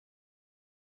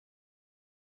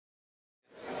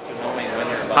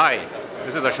Hi,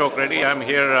 this is Ashok Reddy. I'm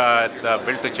here at the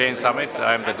Build to Change Summit.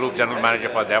 I'm the Group General Manager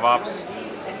for DevOps.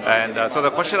 And so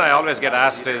the question I always get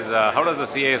asked is, how does the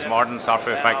CA's modern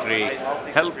software factory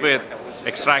help with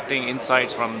extracting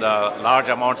insights from the large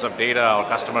amounts of data our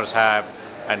customers have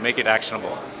and make it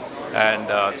actionable?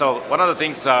 And so one of the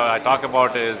things I talk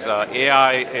about is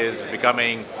AI is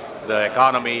becoming the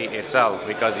economy itself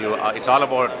because it's all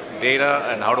about data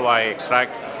and how do I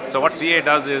extract. So what CA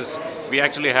does is we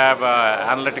actually have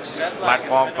an analytics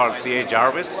platform called CA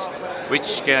Jarvis,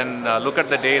 which can look at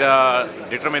the data,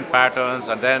 determine patterns,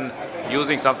 and then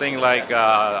using something like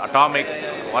Atomic,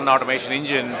 one automation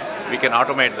engine, we can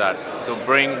automate that to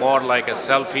bring more like a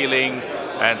self-healing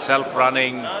and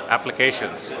self-running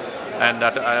applications. And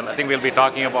I think we'll be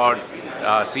talking about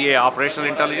CA Operational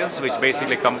Intelligence, which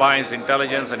basically combines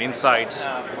intelligence and insights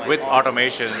with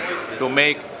automation to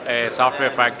make a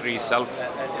software factory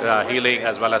self-healing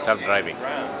as well as self-driving.